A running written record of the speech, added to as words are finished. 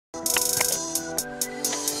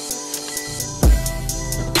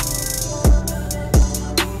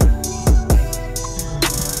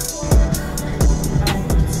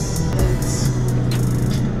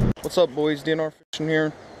What's up, boys? DNR Fishing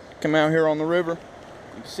here. Come out here on the river.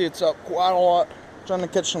 You can see it's up quite a lot. Trying to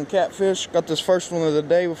catch some catfish. Got this first one of the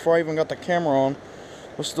day before I even got the camera on.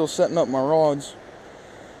 Was still setting up my rods.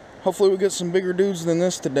 Hopefully we get some bigger dudes than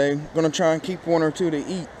this today. Gonna try and keep one or two to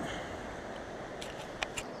eat.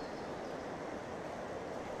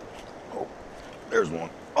 Oh, there's one.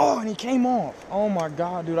 Oh, and he came off. Oh my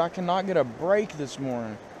God, dude, I cannot get a break this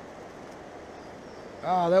morning.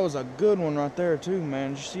 Ah, that was a good one right there too,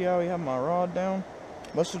 man. Did you see how he had my rod down?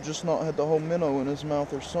 Must have just not had the whole minnow in his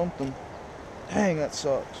mouth or something. Dang, that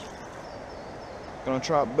sucks. Gonna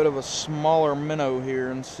try a bit of a smaller minnow here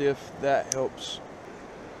and see if that helps.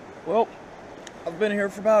 Well, I've been here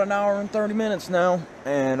for about an hour and 30 minutes now,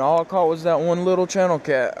 and all I caught was that one little channel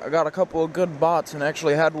cat. I got a couple of good bots and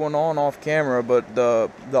actually had one on off camera, but the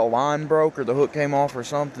line broke or the hook came off or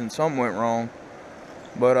something. Something went wrong.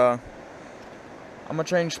 But I'm gonna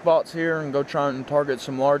change spots here and go try and target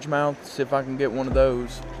some largemouth, see if I can get one of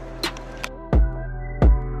those.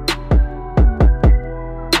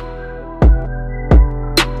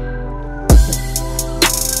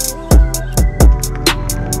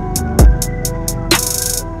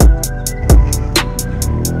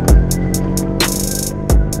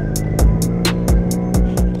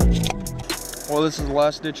 Well, this is the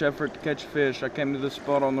last ditch effort to catch fish. I came to this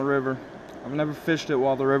spot on the river. I've never fished it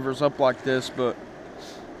while the river's up like this, but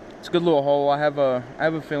it's a good little hole. I have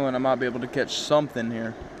a feeling I might be able to catch something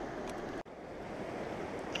here.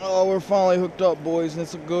 Oh, we're finally hooked up, boys, and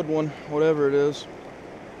it's a good one, whatever it is.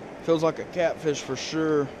 Feels like a catfish for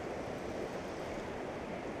sure.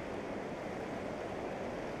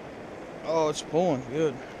 Oh, it's pulling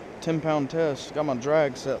good. 10-pound test. Got my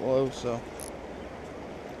drag set low, so.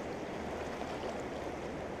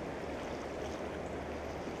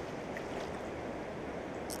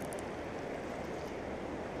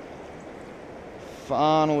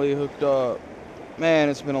 Finally hooked up. Man,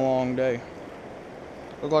 it's been a long day.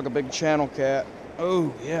 Look like a big channel cat.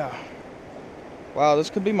 Oh, yeah. Wow, this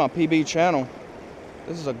could be my PB channel.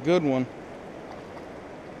 This is a good one.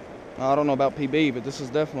 I don't know about PB, but this is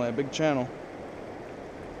definitely a big channel.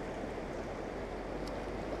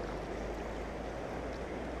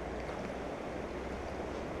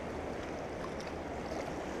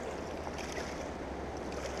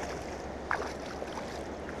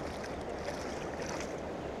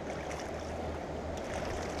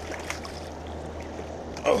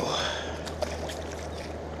 Oh,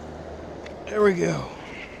 there we go.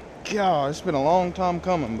 God, it's been a long time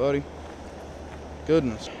coming, buddy.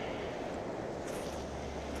 Goodness.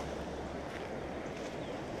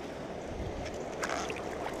 I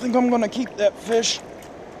think I'm gonna keep that fish.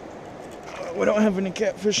 We don't have any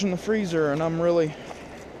catfish in the freezer, and I'm really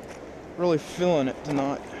feeling it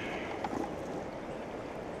tonight.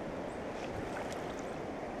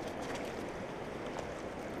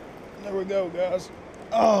 There we go, guys.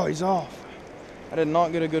 Oh, he's off. I did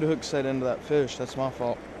not get a good hook set into that fish. That's my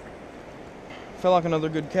fault. Felt like another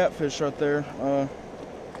good catfish right there.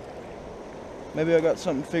 Maybe I got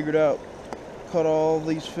something figured out. Caught all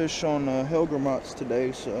these fish on Helgramats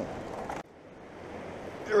today, so.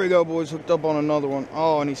 Here we go, boys. Hooked up on another one.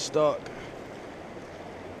 Oh, and he's stuck.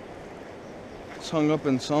 It's hung up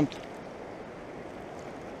in something.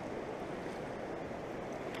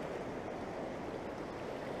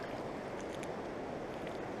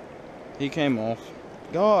 He came off.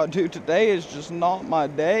 God, dude, today is just not my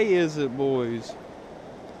day, is it, boys?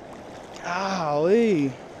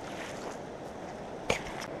 Golly.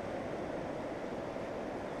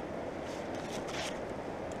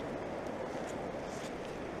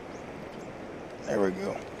 There we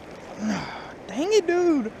go. Dang it,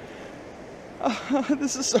 dude.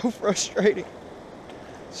 This is so frustrating.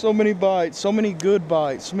 So many bites, so many good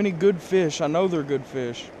bites, so many good fish. I know they're good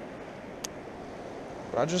fish.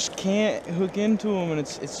 But I just can't hook into them, and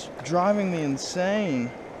it's driving me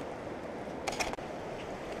insane.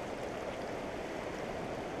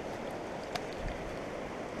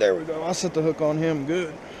 There we go. I set the hook on him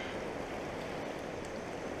good.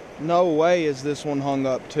 No way is this one hung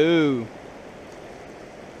up too.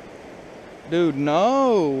 Dude,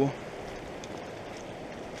 no.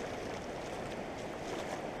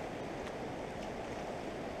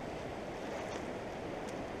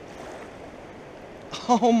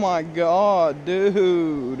 Oh my God,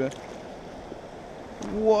 dude.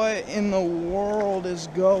 What in the world is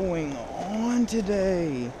going on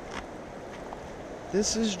today?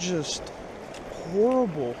 This is just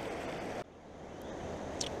horrible.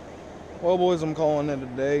 Well, boys, I'm calling it a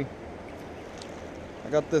day. I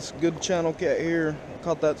got this good channel cat here. I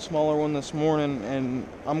caught that smaller one this morning, and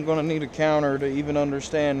I'm gonna need a counter to even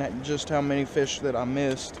understand just how many fish that I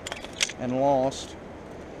missed. and lost.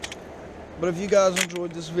 But if you guys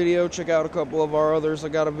enjoyed this video, check out a couple of our others. I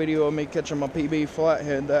got a video of me catching my PB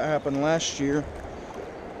flathead that happened last year.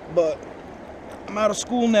 But I'm out of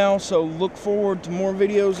school now, so look forward to more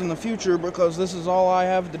videos in the future because this is all I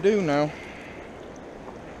have to do now.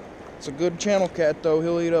 It's a good channel cat though,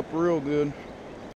 he'll eat up real good.